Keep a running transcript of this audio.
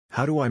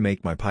How do I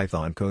make my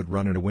Python code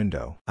run in a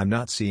window? I'm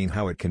not seeing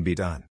how it can be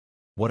done.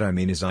 What I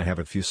mean is I have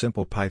a few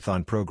simple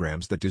Python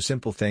programs that do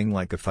simple thing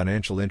like a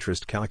financial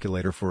interest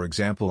calculator, for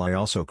example. I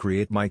also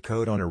create my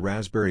code on a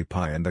Raspberry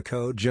Pi and the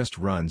code just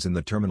runs in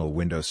the terminal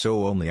window,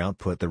 so only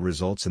output the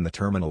results in the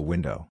terminal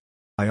window.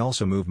 I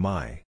also move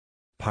my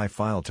Py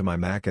file to my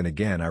Mac and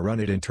again I run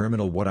it in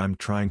terminal. What I'm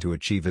trying to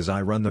achieve is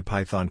I run the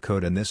Python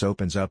code and this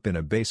opens up in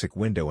a basic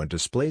window and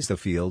displays the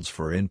fields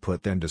for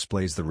input, then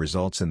displays the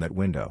results in that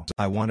window.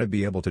 I want to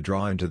be able to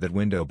draw into that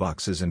window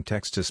boxes and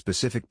text to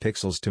specific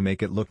pixels to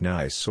make it look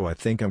nice, so I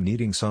think I'm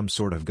needing some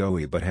sort of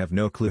GUI but have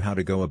no clue how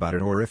to go about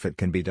it or if it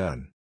can be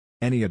done.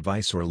 Any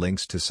advice or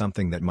links to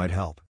something that might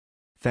help?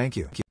 Thank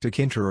you.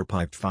 Tkinter or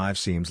Pype5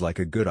 seems like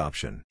a good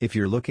option. If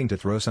you're looking to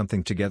throw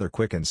something together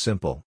quick and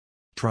simple,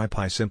 try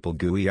PySimple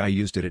GUI. I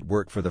used it at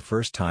work for the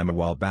first time a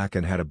while back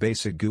and had a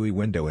basic GUI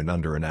window in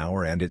under an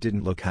hour and it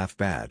didn't look half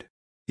bad.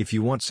 If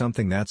you want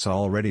something that's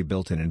already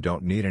built in and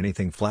don't need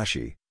anything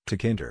flashy,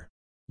 Tkinter.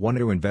 Want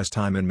to invest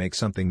time and make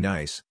something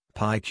nice?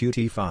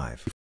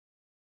 PyQt5.